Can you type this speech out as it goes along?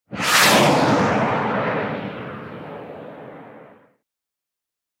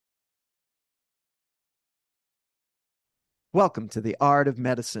Welcome to The Art of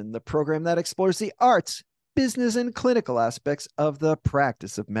Medicine, the program that explores the arts, business, and clinical aspects of the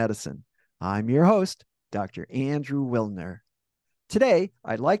practice of medicine. I'm your host, Dr. Andrew Wilner. Today,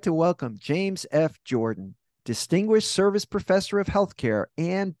 I'd like to welcome James F. Jordan, Distinguished Service Professor of Healthcare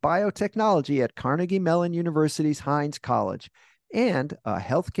and Biotechnology at Carnegie Mellon University's Heinz College, and a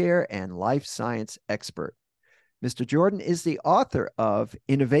healthcare and life science expert. Mr. Jordan is the author of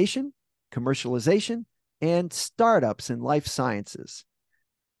Innovation, Commercialization, and Startups in Life Sciences.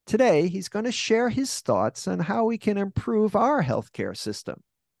 Today, he's going to share his thoughts on how we can improve our healthcare system.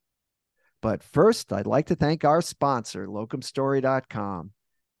 But first, I'd like to thank our sponsor, locumstory.com.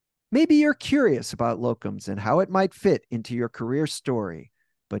 Maybe you're curious about locums and how it might fit into your career story,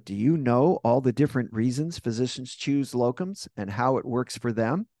 but do you know all the different reasons physicians choose locums and how it works for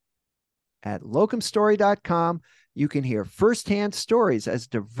them? At locumstory.com, you can hear firsthand stories as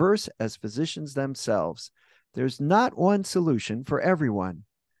diverse as physicians themselves. There's not one solution for everyone.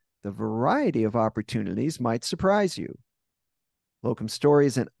 The variety of opportunities might surprise you. Locum Story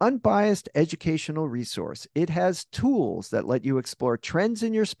is an unbiased educational resource. It has tools that let you explore trends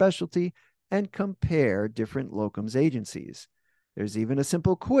in your specialty and compare different locums agencies. There's even a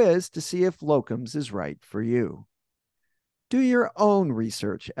simple quiz to see if locums is right for you. Do your own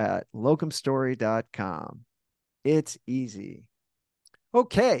research at locumstory.com. It's easy.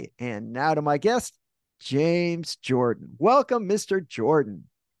 Okay, and now to my guest, James Jordan. Welcome, Mr. Jordan.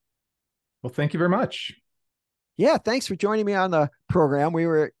 Well, thank you very much. Yeah, thanks for joining me on the program. We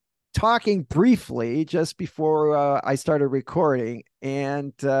were talking briefly just before I started recording,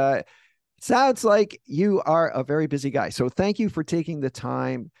 and it sounds like you are a very busy guy. So thank you for taking the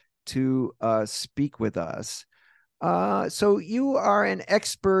time to speak with us. So you are an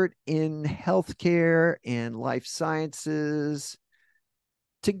expert in healthcare and life sciences.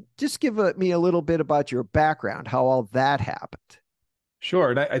 To just give me a little bit about your background, how all that happened. Sure.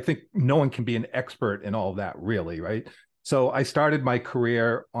 And I think no one can be an expert in all of that, really, right? So I started my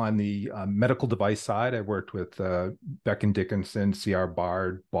career on the medical device side. I worked with Becton Dickinson, C.R.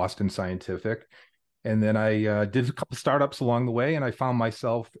 Bard, Boston Scientific. And then I did a couple startups along the way, and I found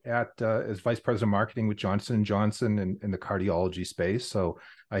myself as vice president of marketing with Johnson & Johnson in the cardiology space. So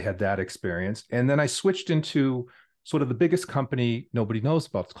I had that experience. And then I switched into sort of the biggest company nobody knows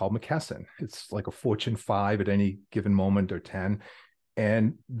about. It's called McKesson. It's like a Fortune 5 at any given moment, or 10.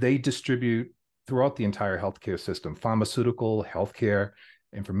 And they distribute throughout the entire healthcare system: pharmaceutical, healthcare,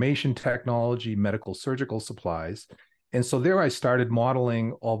 information technology, medical, surgical supplies. And so there I started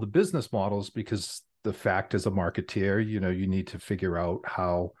modeling all the business models, because the fact as a marketeer, you need to figure out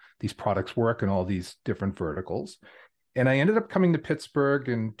how these products work in all these different verticals. And I ended up coming to Pittsburgh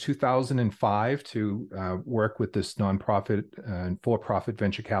in 2005 to work with this nonprofit and for-profit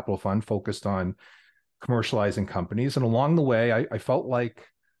venture capital fund focused on commercializing companies. And along the way, I felt like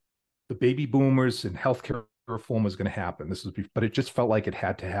the baby boomers and healthcare reform was going to happen. But it just felt like it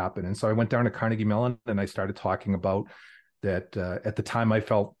had to happen. And so I went down to Carnegie Mellon and I started talking about that. At the time, I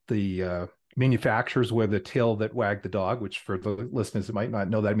felt the manufacturers were the tail that wagged the dog, which for the listeners that might not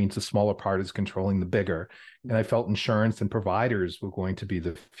know, that means the smaller part is controlling the bigger. And I felt insurance and providers were going to be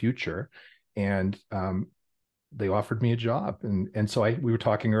the future. And they offered me a job. And so we were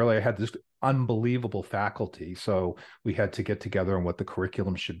talking earlier, I had this unbelievable faculty. So we had to get together on what the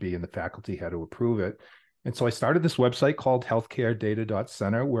curriculum should be, and the faculty had to approve it. And so I started this website called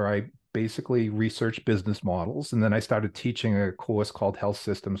healthcaredata.center, where I basically researched business models. And then I started teaching a course called Health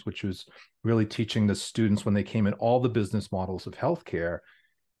Systems, which was really teaching the students when they came in all the business models of healthcare.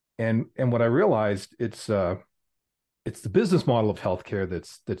 And what I realized, it's the business model of healthcare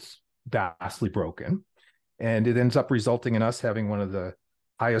that's vastly broken. And it ends up resulting in us having one of the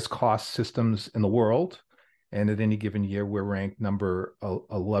highest cost systems in the world. And at any given year, we're ranked number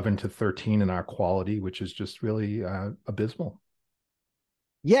 11 to 13 in our quality, which is just really abysmal.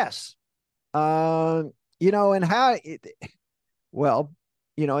 Yes. And how in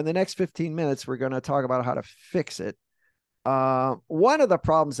the next 15 minutes, we're going to talk about how to fix it. One of the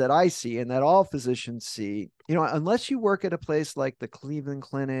problems that I see, and that all physicians see, unless you work at a place like the Cleveland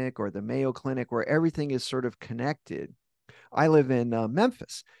Clinic or the Mayo Clinic, where everything is sort of connected. I live in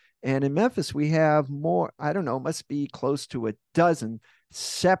Memphis, and in Memphis, we have more, I don't know, must be close to a dozen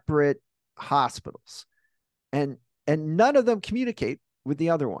separate hospitals, and none of them communicate with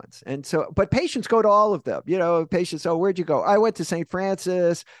the other ones. And so, but patients go to all of them. Patients, oh, where'd you go? I went to St.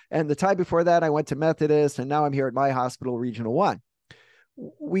 Francis, and the time before that, I went to Methodist, and now I'm here at my hospital, Regional 1.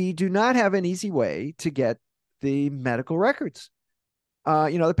 We do not have an easy way to get the medical records.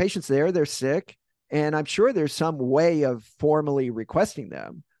 The patient's there, they're sick, and I'm sure there's some way of formally requesting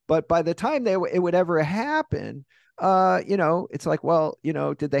them. But by the time it would ever happen, It's like, well,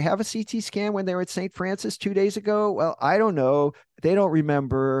 did they have a CT scan when they were at St. Francis 2 days ago? Well, I don't know. They don't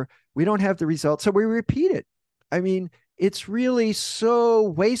remember. We don't have the results. So we repeat it. I mean, it's really so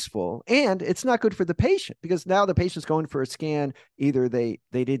wasteful, and it's not good for the patient, because now the patient's going for a scan either they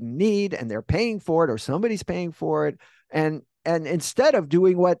didn't need and they're paying for it, or somebody's paying for it. And instead of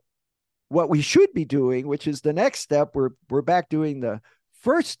doing what we should be doing, which is the next step, we're back doing the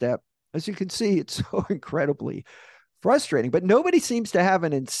first step. As you can see, it's so incredibly frustrating, but nobody seems to have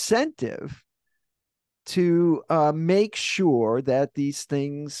an incentive to make sure that these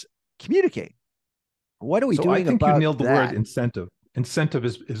things communicate. What are we So I doing think you about nailed the word that? incentive. Incentive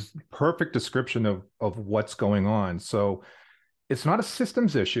is perfect description of what's going on. So it's not a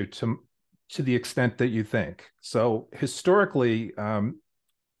systems issue to the extent that you think. So historically,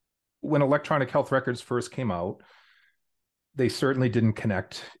 when electronic health records first came out, they certainly didn't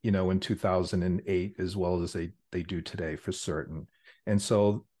connect, in 2008 as well as they do today for certain. And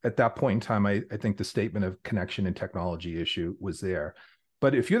so at that point in time, I think the statement of connection and technology issue was there.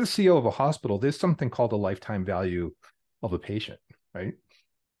 But if you're the CEO of a hospital, there's something called a lifetime value of a patient, right?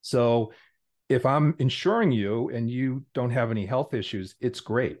 So if I'm insuring you and you don't have any health issues, it's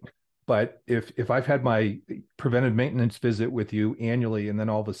great. But if I've had my preventive maintenance visit with you annually, and then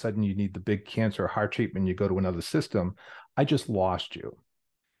all of a sudden you need the big cancer or heart treatment, you go to another system, I just lost you.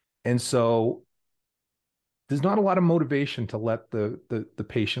 And so there's not a lot of motivation to let the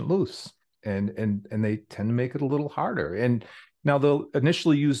patient loose. And they tend to make it a little harder. And now they'll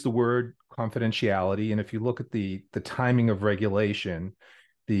initially use the word confidentiality. And if you look at the timing of regulation,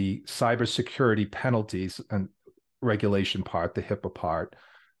 the cybersecurity penalties and regulation part, the HIPAA part,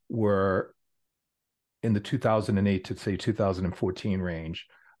 were in the 2008 to say 2014 range.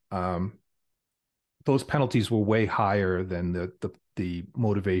 Those penalties were way higher than the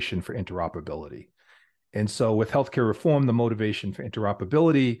motivation for interoperability. And so with healthcare reform, the motivation for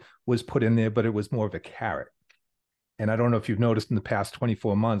interoperability was put in there, but it was more of a carrot. And I don't know if you've noticed in the past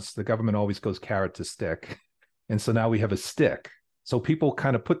 24 months, the government always goes carrot to stick. And so now we have a stick. So people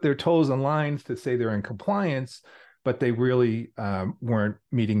kind of put their toes on lines to say they're in compliance, but they really weren't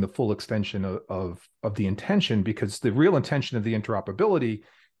meeting the full extension of the intention, because the real intention of the interoperability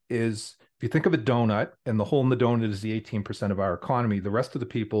is, if you think of a donut and the hole in the donut is the 18% of our economy, the rest of the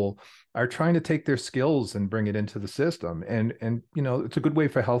people are trying to take their skills and bring it into the system. And it's a good way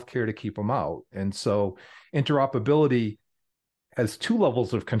for healthcare to keep them out. And so interoperability has two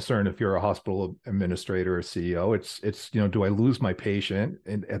levels of concern. If you're a hospital administrator or CEO, it's do I lose my patient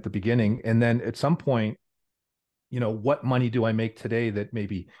at the beginning? And then at some point, what money do I make today that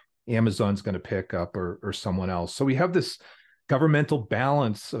maybe Amazon's going to pick up, or someone else? So we have this governmental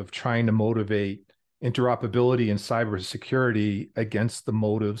balance of trying to motivate interoperability and cybersecurity against the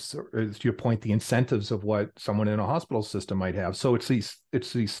motives, or, to your point, the incentives of what someone in a hospital system might have. So it's these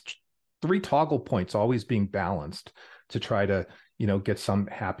three toggle points always being balanced to try to get some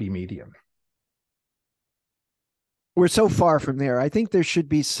happy medium. We're so far from there. I think there should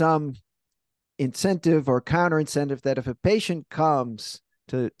be some incentive or counter incentive that if a patient comes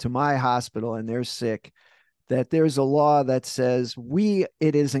to my hospital and they're sick, that there's a law that says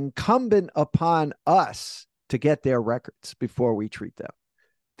it is incumbent upon us to get their records before we treat them,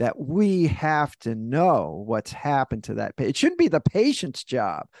 that we have to know what's happened to that. It shouldn't be the patient's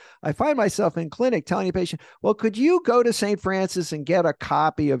job. I find myself in clinic telling a patient, well, could you go to St. Francis and get a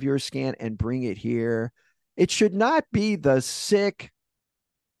copy of your scan and bring it here? It should not be the sick,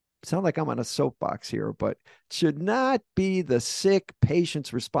 sound like I'm on a soapbox here, but it should not be the sick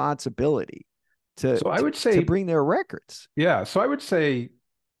patient's responsibility to bring their records. Yeah. So I would say,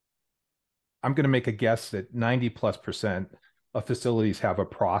 I'm going to make a guess that 90+% of facilities have a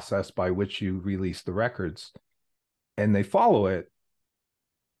process by which you release the records, and they follow it.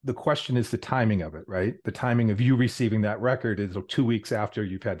 The question is the timing of it, right? The timing of you receiving that record is 2 weeks after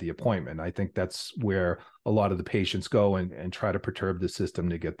you've had the appointment. I think that's where a lot of the patients go and try to perturb the system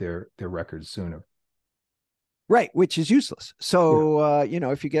to get their records sooner. Right, which is useless. So,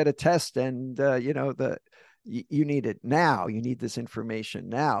 if you get a test and, you need it now, you need this information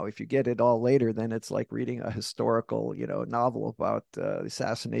now. If you get it all later, then it's like reading a historical, novel about the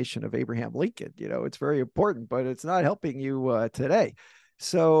assassination of Abraham Lincoln. It's very important, but it's not helping you today.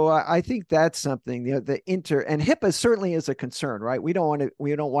 So I think that's something, and HIPAA certainly is a concern, right? We don't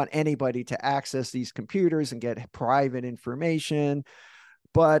want anybody to access these computers and get private information.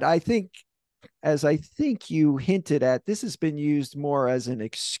 But I think, as I think you hinted at, this has been used more as an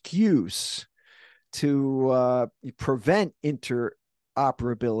excuse to prevent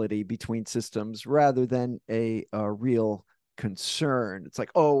interoperability between systems rather than a real concern. It's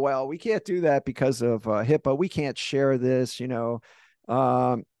like, oh, well, we can't do that because of HIPAA. We can't share this,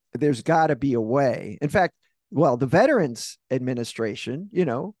 there's got to be a way. In fact, well, the Veterans Administration,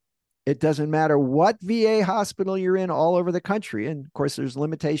 it doesn't matter what VA hospital you're in all over the country. And of course, there's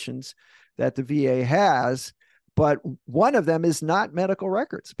limitations that the VA has, but one of them is not medical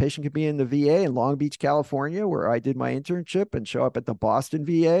records. A patient could be in the VA in Long Beach, California, where I did my internship, and show up at the Boston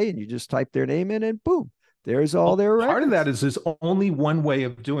VA, and you just type their name in and boom, there's all their records. Part of that is there's only one way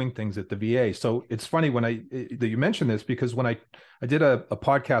of doing things at the VA. So it's funny that you mentioned this, because when I did a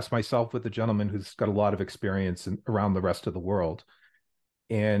podcast myself with a gentleman who's got a lot of experience around the rest of the world,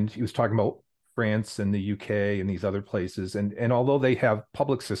 and he was talking about France and the UK and these other places. And although they have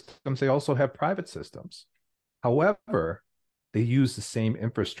public systems, they also have private systems. However, they use the same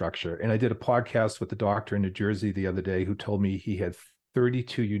infrastructure. And I did a podcast with a doctor in New Jersey the other day who told me he had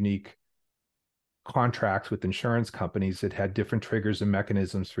 32 unique contracts with insurance companies that had different triggers and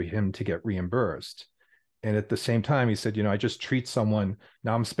mechanisms for him to get reimbursed. And at the same time, he said, I just treat someone.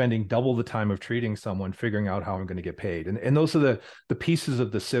 Now I'm spending double the time of treating someone, figuring out how I'm going to get paid. And those are the pieces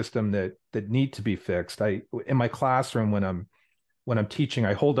of the system that need to be fixed. In my classroom, when I'm teaching,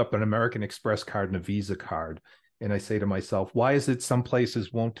 I hold up an American Express card and a Visa card. And I say to myself, why is it some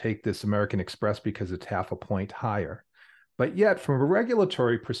places won't take this American Express because it's half a point higher? But yet, from a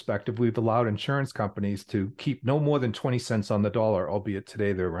regulatory perspective, we've allowed insurance companies to keep no more than 20 cents on the dollar, albeit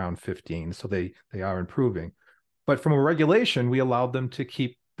today they're around 15. So they are improving. But from a regulation, we allowed them to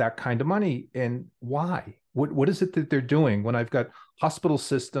keep that kind of money. And why? What is it that they're doing when I've got hospital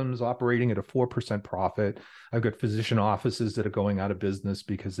systems operating at a 4% profit? I've got physician offices that are going out of business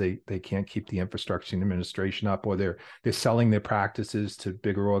because they can't keep the infrastructure and administration up, or they're selling their practices to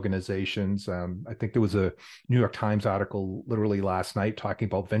bigger organizations. I think there was a New York Times article literally last night talking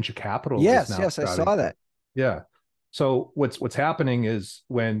about venture capital. Yes, I saw that. Yeah. So what's happening is,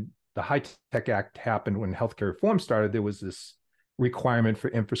 when the HITECH Act happened, when healthcare reform started, there was this requirement for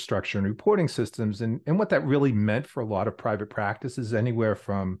infrastructure and reporting systems. And what that really meant for a lot of private practices, anywhere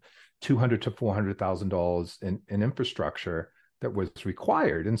from $200,000 to $400,000 in infrastructure that was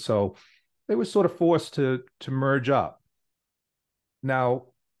required. And so they were sort of forced to merge up. Now,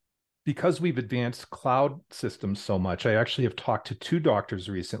 because we've advanced cloud systems so much, I actually have talked to 2 doctors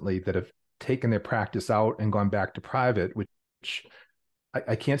recently that have taken their practice out and gone back to private, which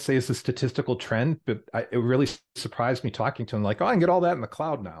I can't say it's a statistical trend, but it really surprised me talking to them, like, oh, I can get all that in the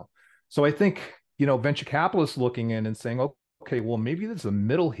cloud now. So I think, venture capitalists looking in and saying, okay, well, maybe there's a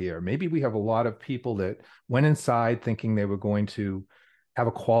middle here. Maybe we have a lot of people that went inside thinking they were going to have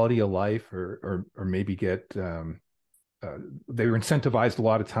a quality of life, or maybe get, they were incentivized a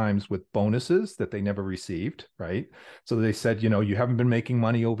lot of times with bonuses that they never received, right? So they said, you haven't been making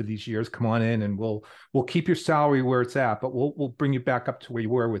money over these years. Come on in, and we'll keep your salary where it's at, but we'll bring you back up to where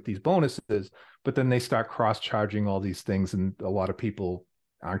you were with these bonuses. But then they start cross-charging all these things, and a lot of people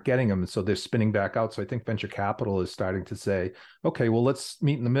aren't getting them, and so they're spinning back out. So I think venture capital is starting to say, okay, well, let's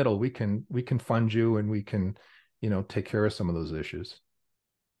meet in the middle. We can fund you, and we can, take care of some of those issues.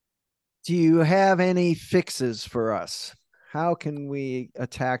 Do you have any fixes for us? How can we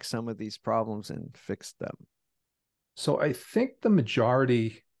attack some of these problems and fix them? So I think the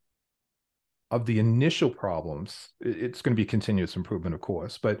majority of the initial problems, it's going to be continuous improvement, of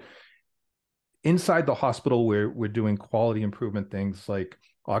course, but inside the hospital, we're doing quality improvement things like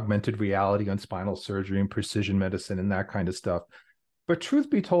augmented reality on spinal surgery and precision medicine and that kind of stuff. But truth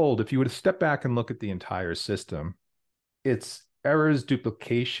be told, if you were to step back and look at the entire system, it's errors,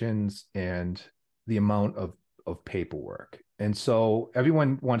 duplications, and the amount of paperwork. And so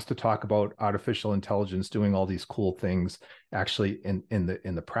everyone wants to talk about artificial intelligence doing all these cool things actually in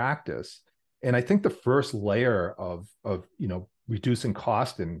the practice. And I think the first layer of reducing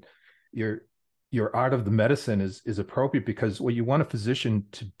cost and your art of the medicine is appropriate, because what you want a physician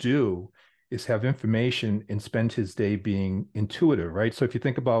to do is have information and spend his day being intuitive, right? So if you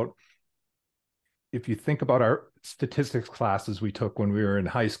think about our statistics classes we took when we were in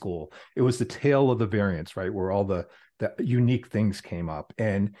high school, it was the tale of the variance, right? Where all the unique things came up.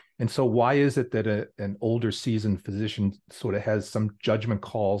 And so why is it that an older seasoned physician sort of has some judgment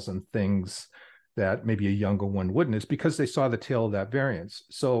calls and things that maybe a younger one wouldn't? It's because they saw the tale of that variance.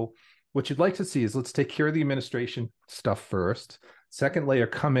 So what you'd like to see is, let's take care of the administration stuff first. Second layer,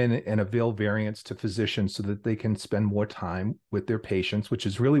 come in and avail variance to physicians so that they can spend more time with their patients, which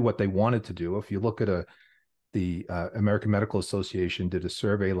is really what they wanted to do. If you look at the American Medical Association did a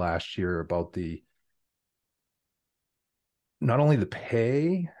survey last year about not only the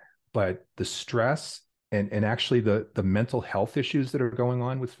pay, but the stress and actually the mental health issues that are going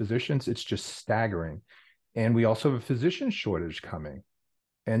on with physicians. It's just staggering. And we also have a physician shortage coming.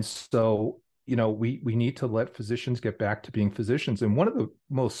 And so, we need to let physicians get back to being physicians. And one of the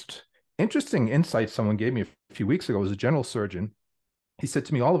most interesting insights someone gave me a few weeks ago was a general surgeon. He said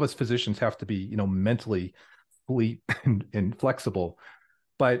to me, all of us physicians have to be, mentally fleet and flexible.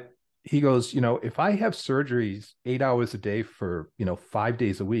 But he goes, if I have surgeries 8 hours a day for, 5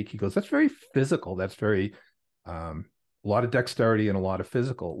 days a week, he goes, that's very physical. That's very, a lot of dexterity and a lot of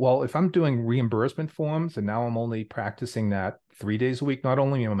physical. Well, if I'm doing reimbursement forms and now I'm only practicing that 3 days a week, not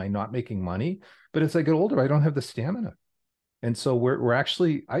only am I not making money, but as I get older, I don't have the stamina. And so we're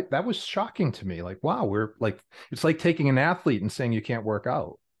actually, that was shocking to me. Like, wow, we're like, it's like taking an athlete and saying you can't work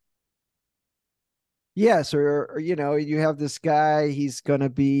out. Yes, or you have this guy, he's going to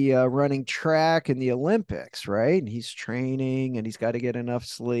be running track in the Olympics, right? And he's training and he's got to get enough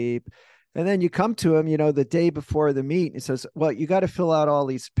sleep. And then you come to him, the day before the meet, and he says, well, you got to fill out all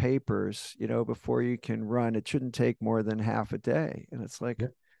these papers, before you can run. It shouldn't take more than half a day. And it's like, Yeah.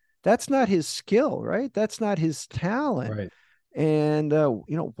 that's not his skill, right? That's not his talent. Right. And,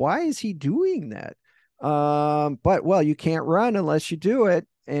 why is he doing that? But well, you can't run unless you do it.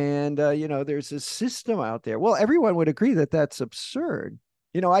 And, there's a system out there. Well, everyone would agree that that's absurd.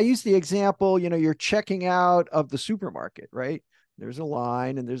 I use the example, you're checking out of the supermarket, right? There's a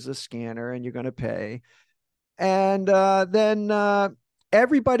line and there's a scanner and you're going to pay. And then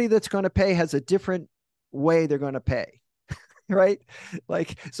everybody that's going to pay has a different way they're going to pay. Right?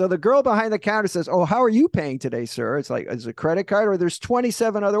 Like, so the girl behind the counter says, oh, how are you paying today, sir? It's like, is it a credit card or there's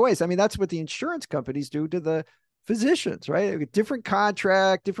 27 other ways? I mean, that's what the insurance companies do to the physicians, right? Different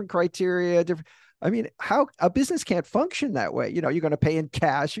contract, different criteria, different. I mean, how a business can't function that way. You're going to pay in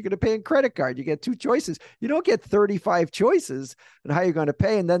cash, you're going to pay in credit card. You get two choices. You don't get 35 choices on how you're going to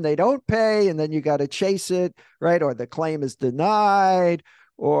pay, and then they don't pay, and then you got to chase it, right? Or the claim is denied.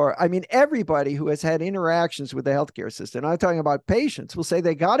 Or, I mean, everybody who has had interactions with the healthcare system, I'm talking about patients, will say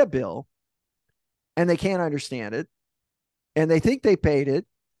they got a bill and they can't understand it and they think they paid it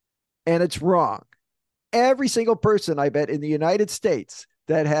and it's wrong. Every single person, I bet, in the United States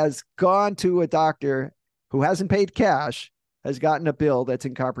that has gone to a doctor who hasn't paid cash has gotten a bill that's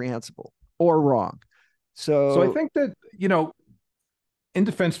incomprehensible or wrong. So I think that, in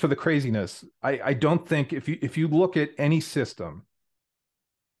defense for the craziness, I don't think if you look at any system,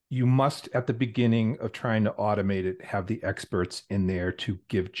 you must, at the beginning of trying to automate it, have the experts in there to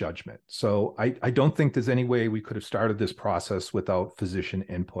give judgment. So I don't think there's any way we could have started this process without physician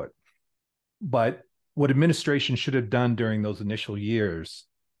input. But what administration should have done during those initial years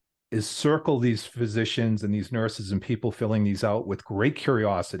is circle these physicians and these nurses and people filling these out with great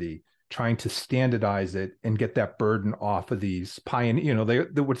curiosity, trying to standardize it and get that burden off of these pioneer.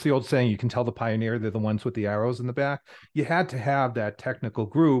 What's the old saying? You can tell the pioneer, they're the ones with the arrows in the back. You had to have that technical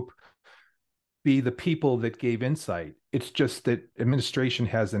group be the people that gave insight. It's just that administration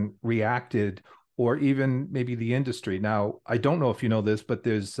hasn't reacted, or even maybe the industry. Now, I don't know if you know this, but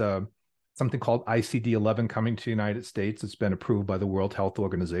there's something called ICD-11 coming to the United States. It's been approved by the World Health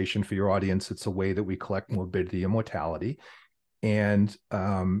Organization. For your audience, it's a way that we collect morbidity and mortality. And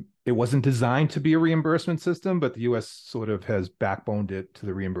it wasn't designed to be a reimbursement system, but the US sort of has backboned it to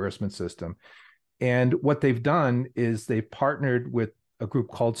the reimbursement system. And what they've done is they've partnered with a group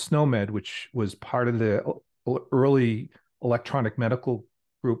called SNOMED, which was part of the early electronic medical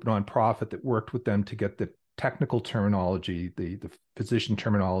group nonprofit that worked with them to get the technical terminology, the physician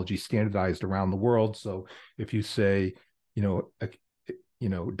terminology standardized around the world. So if you say,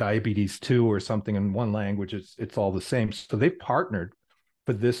 diabetes 2 or something in one language, it's all the same. So they've partnered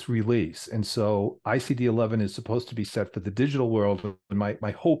for this release. And so ICD-11 is supposed to be set for the digital world. And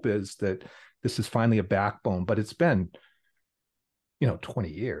my hope is that this is finally a backbone, but it's been, 20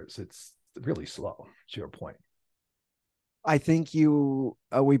 years. It's really slow, to your point. I think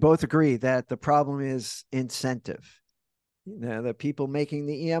we both agree that the problem is incentive. The people making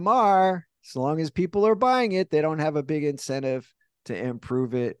the EMR, as long as people are buying it, they don't have a big incentive to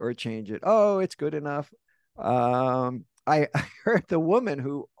improve it or change it. Oh, it's good enough. I heard the woman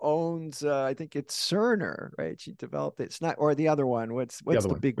who owns, I think it's Cerner, right? She developed it. It's not, or the other one. What's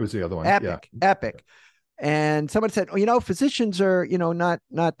the big? It was the other one. Epic, yeah. Epic. And someone said, physicians are,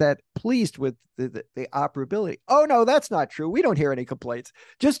 not that pleased with the operability. Oh, no, that's not true. We don't hear any complaints.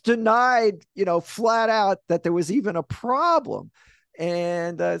 Just denied, flat out that there was even a problem.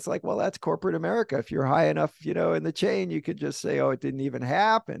 And it's like, well, that's corporate America. If you're high enough, in the chain, you could just say, oh, it didn't even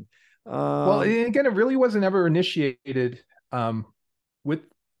happen. Well, again, it really wasn't ever initiated with,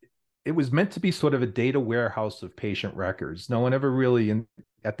 it was meant to be sort of a data warehouse of patient records. No one ever really,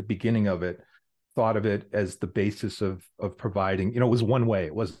 at the beginning of it, thought of it as the basis of providing, it was one way.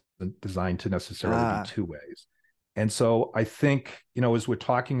 It wasn't designed to necessarily be Ah, two ways. And so I think, as we're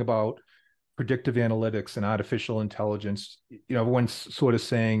talking about predictive analytics and artificial intelligence, everyone's sort of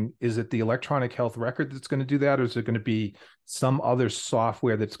saying, is it the electronic health record that's going to do that, or is it going to be some other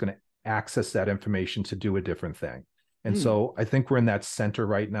software that's going to access that information to do a different thing? And hmm. so I think we're in that center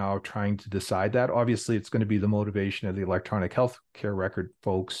right now trying to decide that. Obviously, it's going to be the motivation of the electronic health care record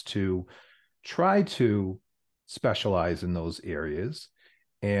folks to try to specialize in those areas.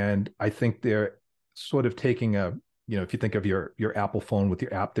 And I think they're sort of taking if you think of your Apple phone with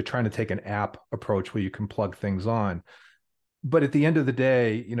your app, they're trying to take an app approach where you can plug things on. But at the end of the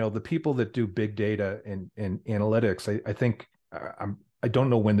day, the people that do big data and analytics, I think I don't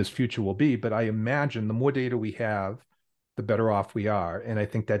know when this future will be, but I imagine the more data we have, the better off we are. And I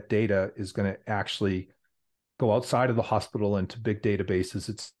think that data is going to actually go outside of the hospital into big databases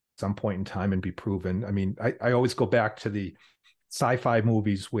at some point in time and be proven. I mean, I always go back to the sci-fi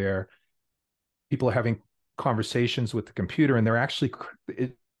movies where people are having conversations with the computer, and they're actually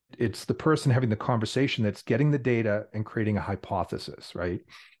it's the person having the conversation that's getting the data and creating a hypothesis, right?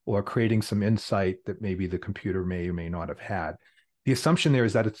 Or creating some insight that maybe the computer may or may not have had. The assumption there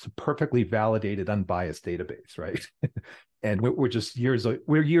is that it's a perfectly validated, unbiased database, right? And we're just years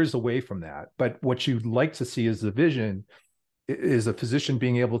away from that. But what you'd like to see is the vision is a physician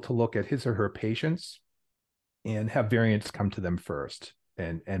being able to look at his or her patients and have variants come to them first,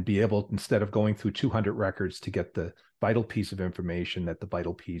 and be able, instead of going through 200 records to get the vital piece of information, that the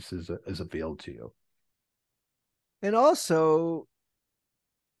vital piece is availed to you. And also,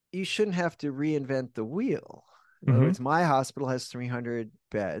 you shouldn't have to reinvent the wheel. In other Mm-hmm. words, my hospital has 300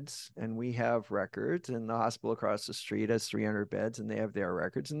 beds and we have records, and the hospital across the street has 300 beds and they have their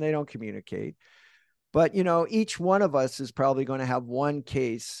records and they don't communicate. But, each one of us is probably going to have one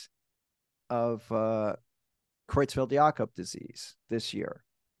case of Creutzfeldt-Jakob disease this year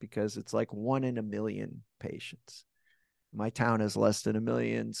because it's like 1 in a million patients. My town has less than 1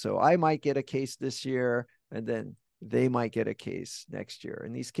 million. So I might get a case this year and then they might get a case next year.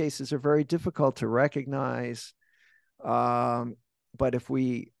 And these cases are very difficult to recognize. But if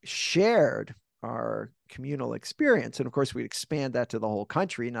we shared our communal experience, and of course we'd expand that to the whole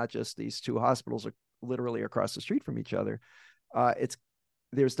country, not just these two hospitals are literally across the street from each other,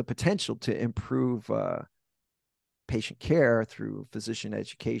 there's the potential to improve patient care through physician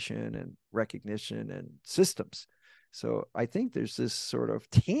education and recognition and systems. So I think there's this sort of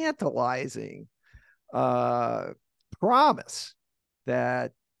tantalizing promise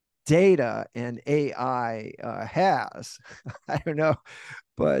that data and AI has. I don't know,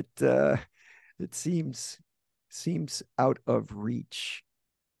 but it seems out of reach.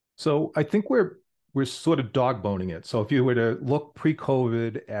 So I think we're sort of dog boning it. So if you were to look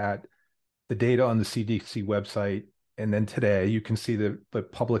pre-COVID at the data on the CDC website, and then today you can see the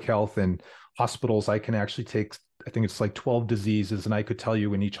public health and hospitals. I can actually take, I think it's like 12 diseases, and I could tell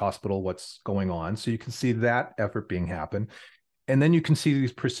you in each hospital what's going on. So you can see that effort being happen. And then you can see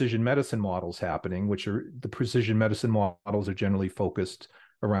these precision medicine models happening, which are the precision medicine models are generally focused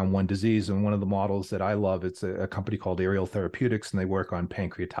around one disease. And one of the models that I love, it's a company called Aerial Therapeutics, and they work on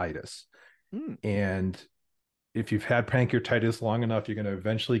pancreatitis. Hmm. And if you've had pancreatitis long enough, you're going to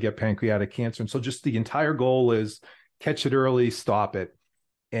eventually get pancreatic cancer. And so just the entire goal is catch it early, stop it.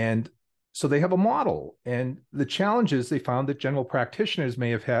 And so they have a model. And the challenge is they found that general practitioners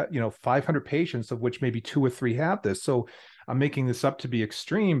may have had, 500 patients, of which maybe 2 or 3 have this. So I'm making this up to be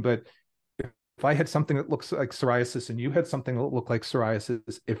extreme, but if I had something that looks like psoriasis and you had something that looked like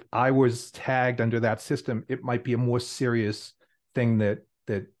psoriasis, if I was tagged under that system, it might be a more serious thing that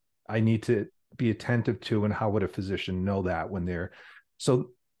I need to be attentive to. And how would a physician know that when they're,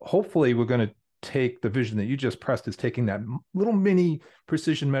 so hopefully we're going to take the vision that you just pressed, is taking that little mini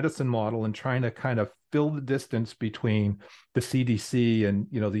precision medicine model and trying to kind of fill the distance between the CDC and,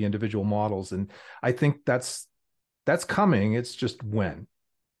 the individual models. And I think that's coming. It's just when.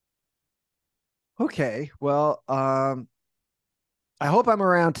 Okay. Well, I hope I'm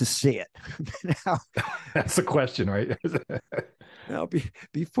around to see it. now, That's the question, right?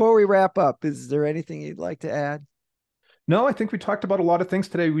 before we wrap up, is there anything you'd like to add? No, I think we talked about a lot of things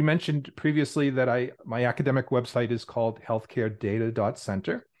today. We mentioned previously that my academic website is called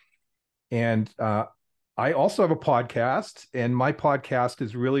healthcaredata.center. And I also have a podcast, and my podcast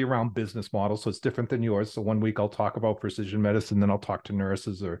is really around business models. So it's different than yours. So one week I'll talk about precision medicine, then I'll talk to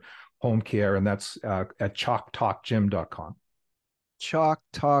nurses or home care, and that's at chalktalkgym.com. Chalk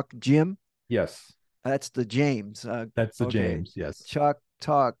Talk Gym. Yes. That's the James. That's the Okay. James. Yes.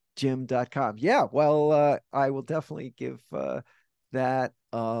 Chalktalkgym.com. Yeah. Well, I will definitely give that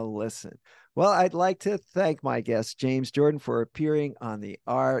a listen. Well, I'd like to thank my guest, James Jordan, for appearing on The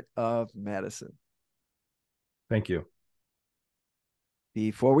Art of Medicine. Thank you.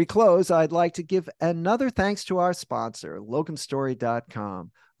 Before we close, I'd like to give another thanks to our sponsor,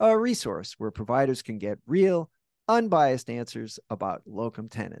 locumstory.com, a resource where providers can get real, unbiased answers about locum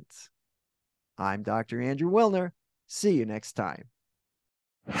tenens. I'm Dr. Andrew Wilner. See you next time.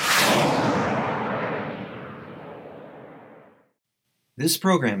 This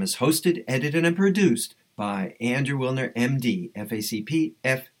program is hosted, edited, and produced by Andrew Wilner, MD, FACP,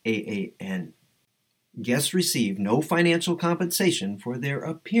 FAAN. Guests receive no financial compensation for their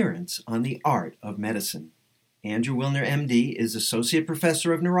appearance on The Art of Medicine. Andrew Wilner, MD, is Associate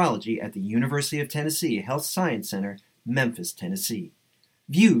Professor of Neurology at the University of Tennessee Health Science Center, Memphis, Tennessee.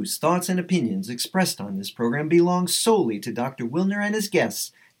 Views, thoughts, and opinions expressed on this program belong solely to Dr. Wilner and his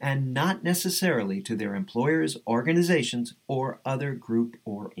guests and not necessarily to their employers, organizations, or other group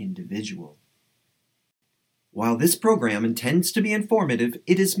or individual. While this program intends to be informative,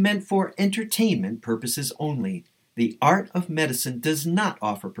 it is meant for entertainment purposes only. The Art of Medicine does not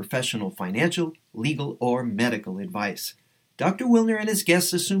offer professional financial, legal, or medical advice. Dr. Wilner and his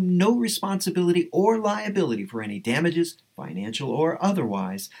guests assume no responsibility or liability for any damages, financial or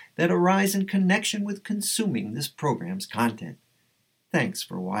otherwise, that arise in connection with consuming this program's content. Thanks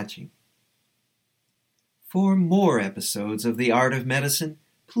for watching. For more episodes of The Art of Medicine,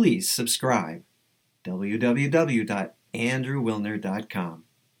 please subscribe. www.andrewwilner.com